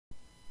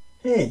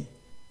Hey,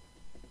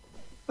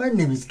 my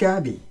name is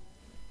Gabby.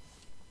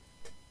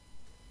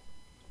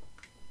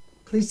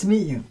 Pleased to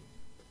meet you.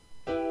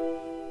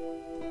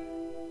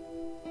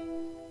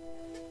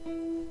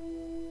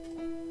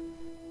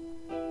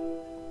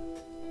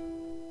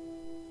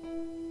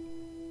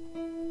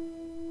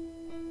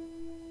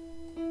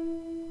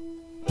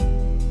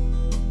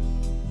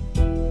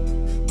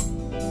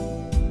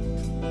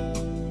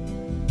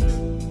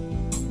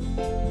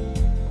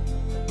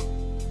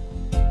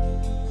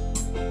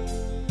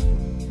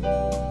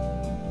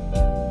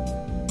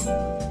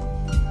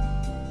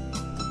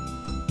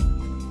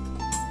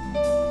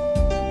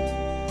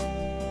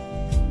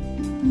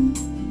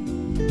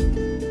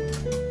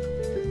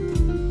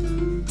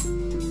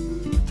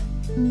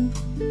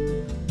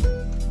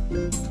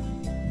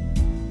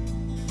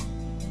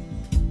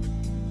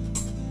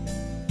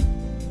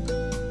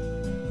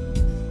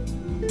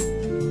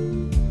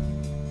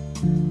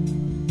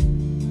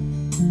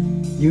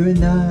 You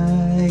and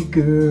I,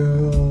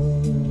 girl,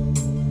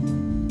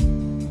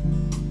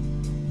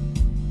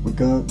 we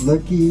got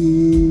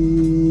lucky.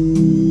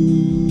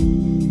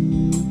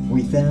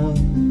 We found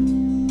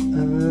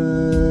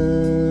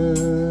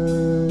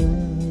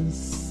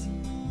us.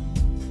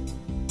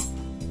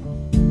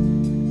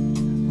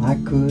 I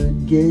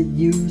could get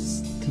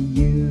used to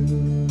you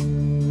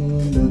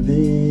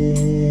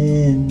loving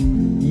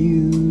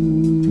you.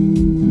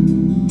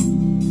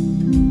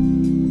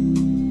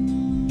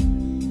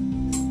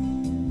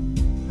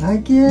 I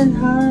get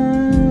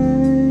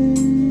high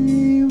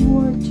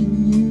watching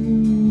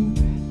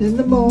you in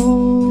the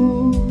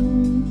mall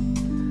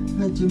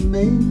as you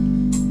make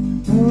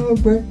our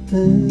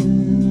breakfast,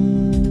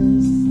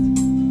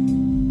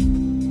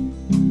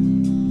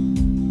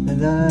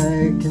 and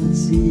I can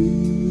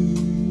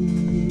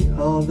see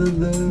all the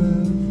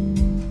love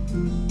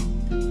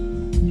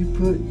you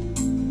put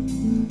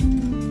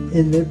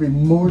in every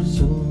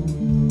morsel.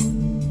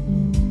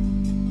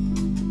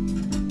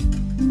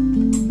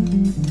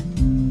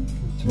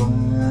 That's why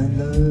I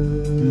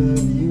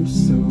love you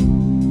so.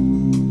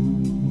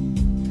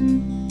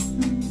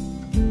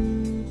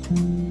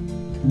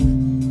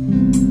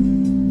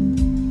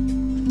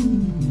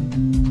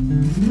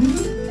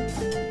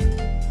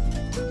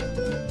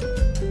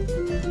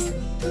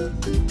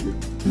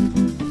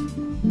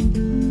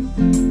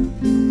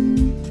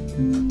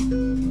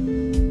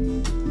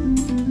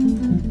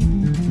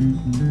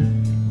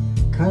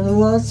 Kinda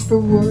lost for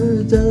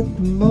words at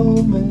the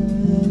moment.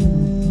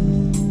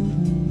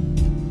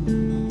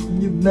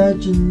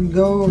 Imagine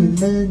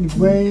going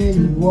anywhere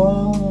you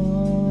want.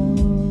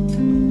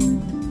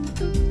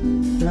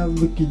 Now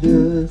look at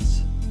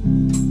us,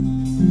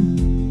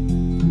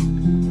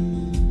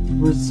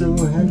 we're so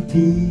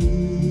happy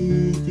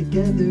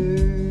together,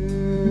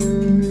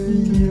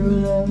 you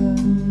and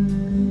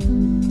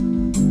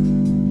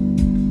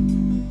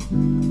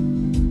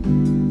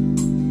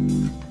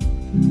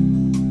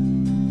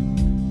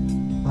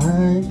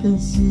I can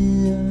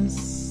see us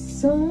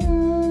side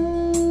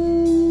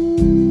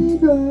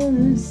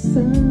by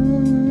side.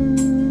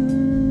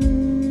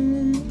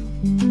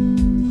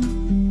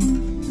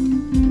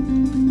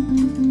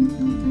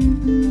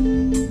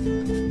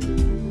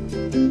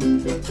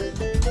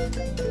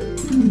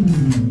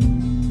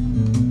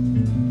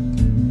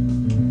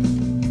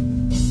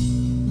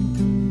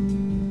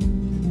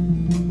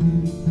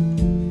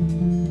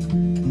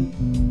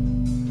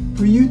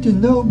 For you to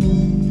know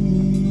me,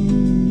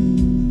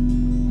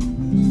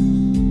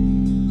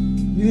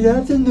 you'd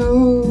have to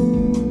know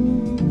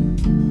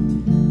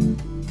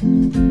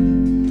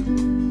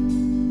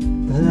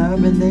that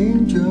I'm an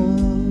angel.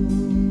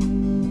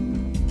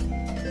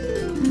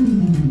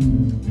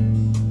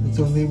 There's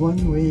only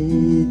one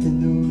way to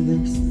know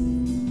this,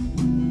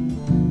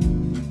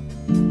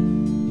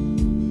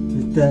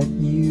 is that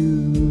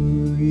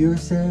you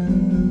yourself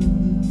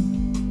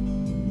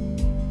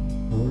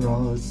are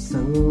also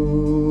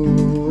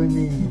an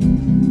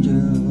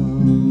angel.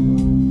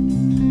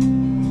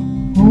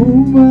 Oh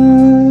my,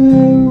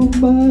 oh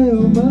my,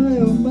 oh my,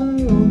 oh my,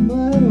 oh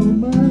my, oh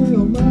my,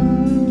 oh my.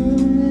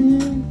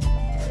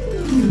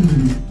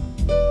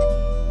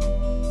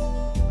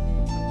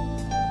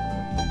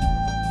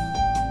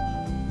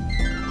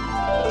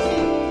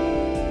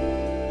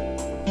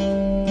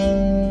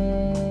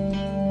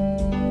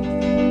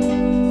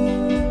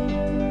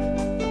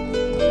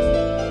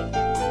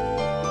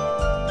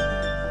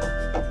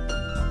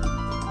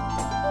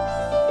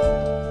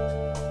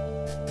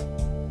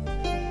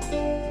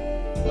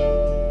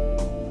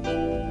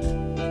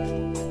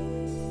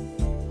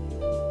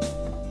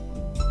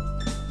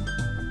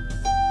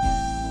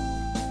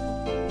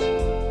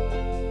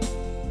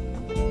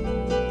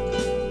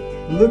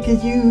 Look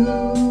at you,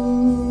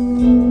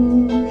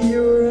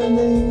 you're an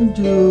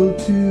angel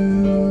too.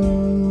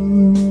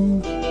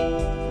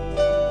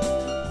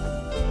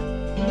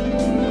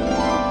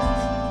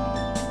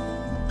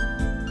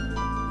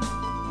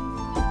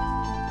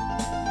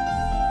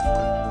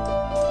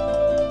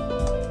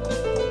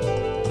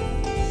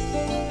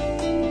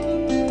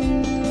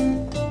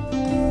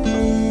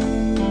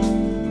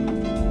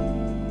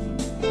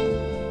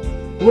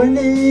 When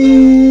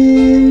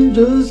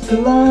angels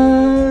collide,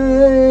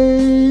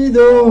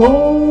 the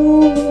whole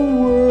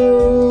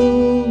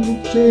world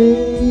will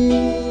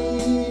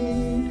change.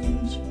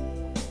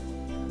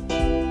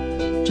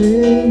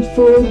 Change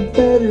for the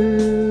better.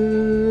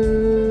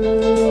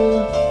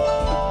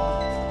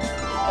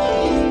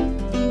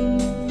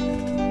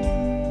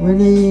 When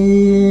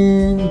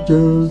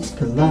angels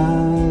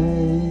collide,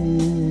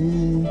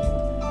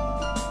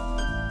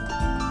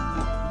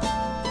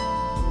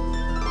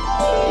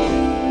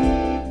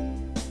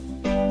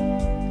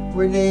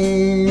 when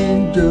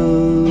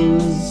angels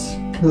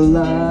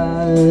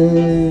collide.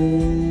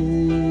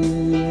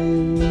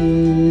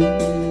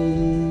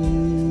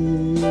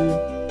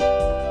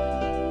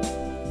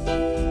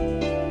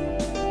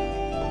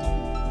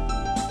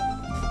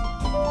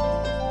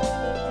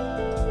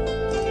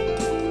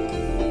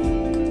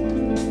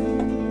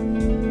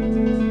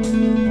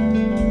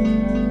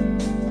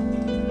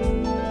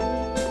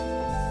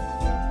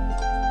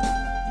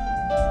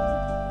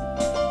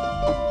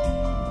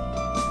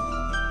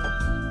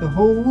 The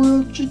whole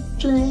world should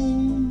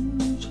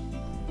change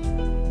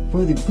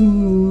for the good.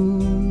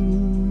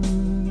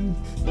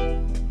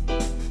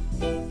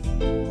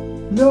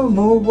 No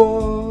more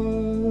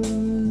wars,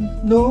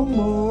 no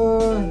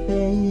more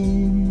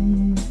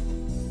hate.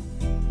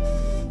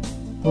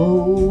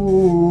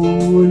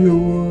 Oh, the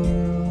world,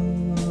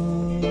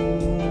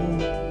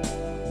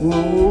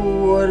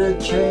 oh, what a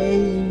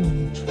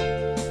change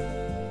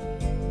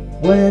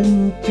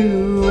when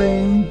two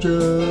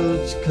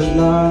angels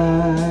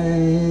collide.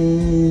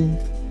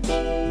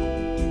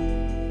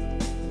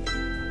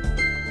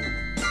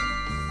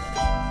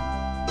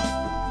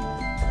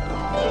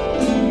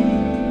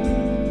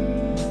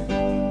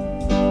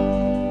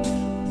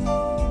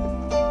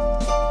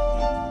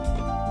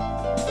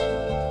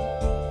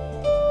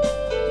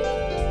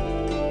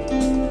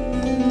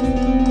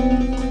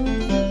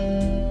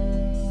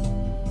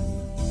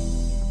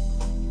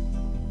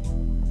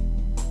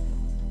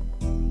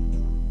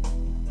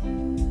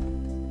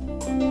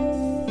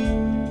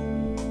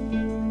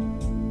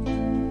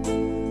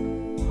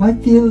 I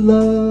feel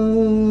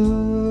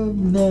love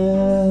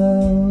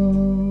now.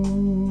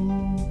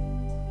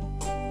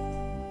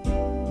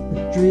 A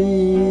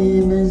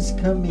dream is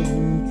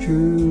coming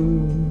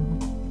true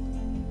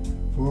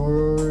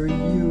for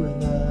you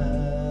and I.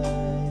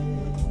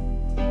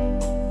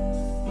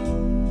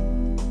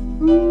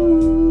 Ooh.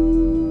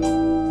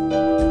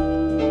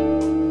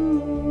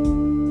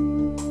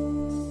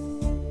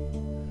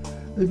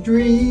 A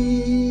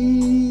dream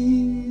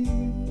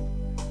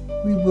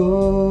we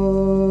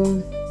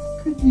both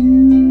could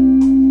use.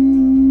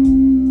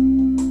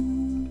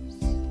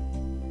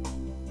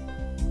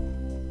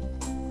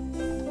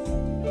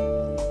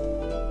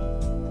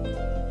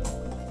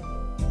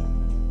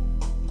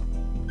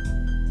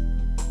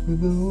 We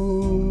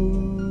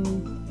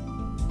both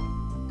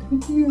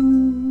could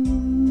use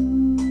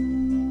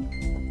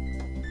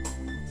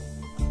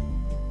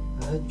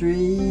a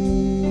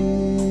dream.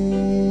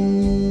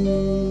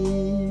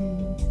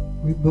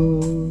 We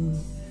both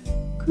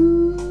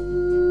could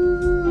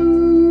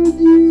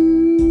use.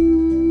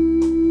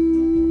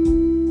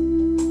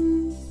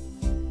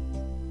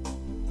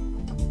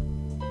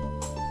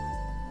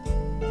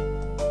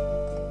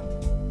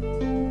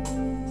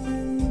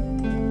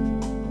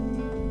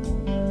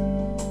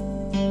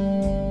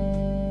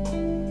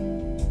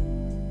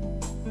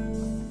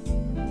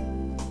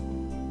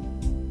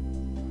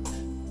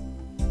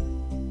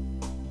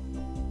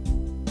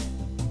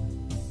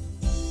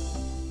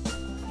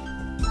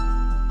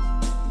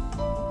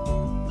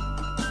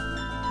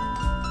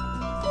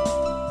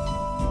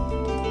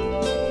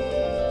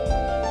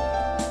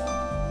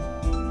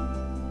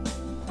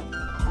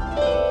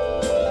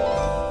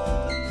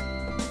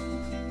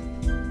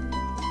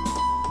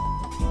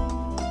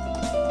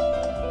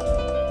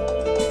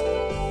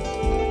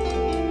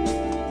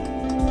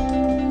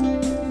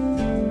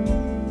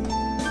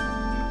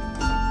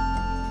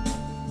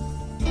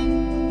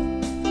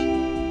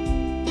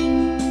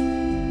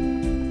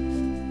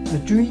 A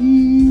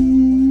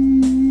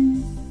dream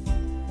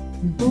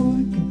we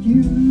both could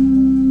use.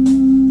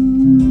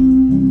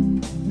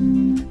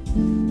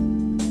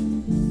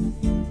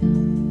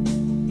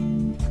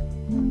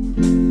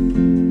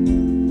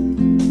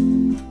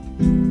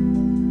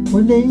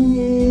 When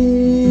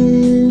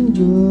angels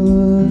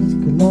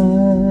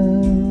collide,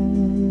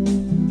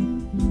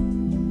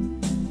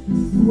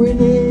 when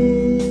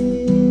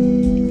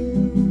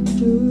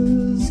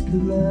angels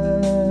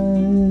collide,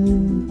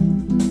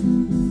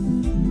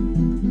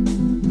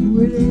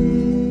 when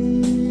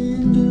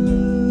angels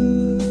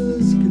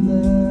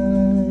collide.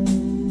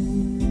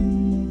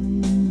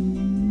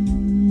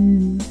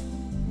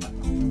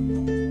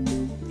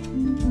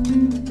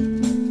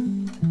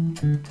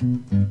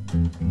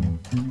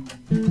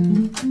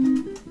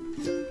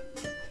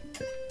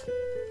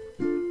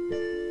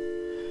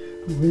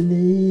 When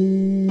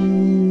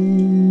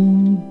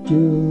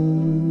angels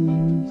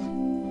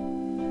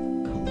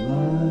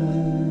collide,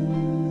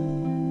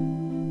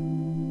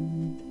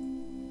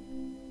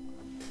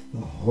 the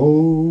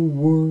whole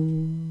world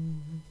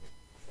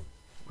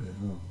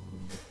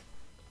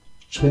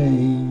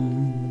change.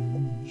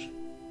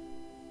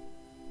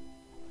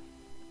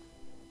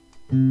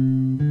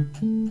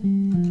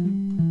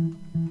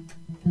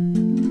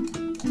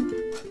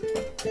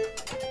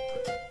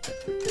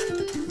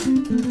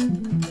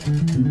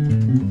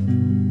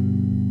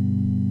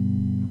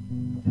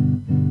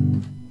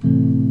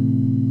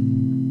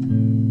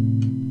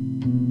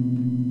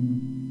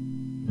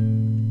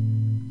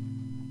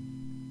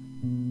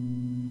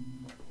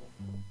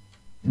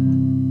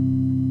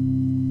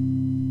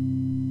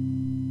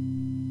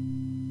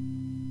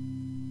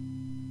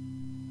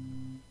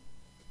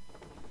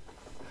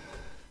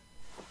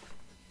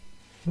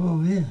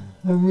 Oh yeah,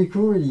 I'm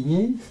recording,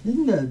 eh?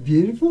 Isn't that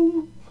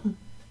beautiful?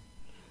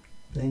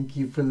 Thank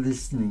you for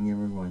listening,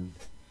 everyone.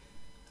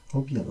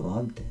 Hope you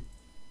loved it.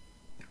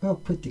 Well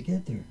put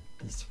together,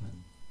 this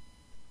one.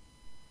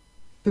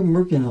 Been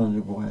working on it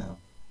a while.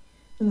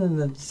 And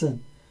then I said,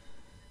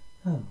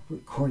 oh,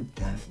 record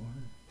that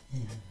one.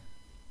 Yeah.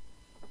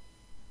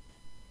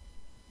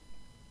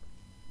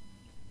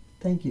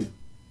 Thank you.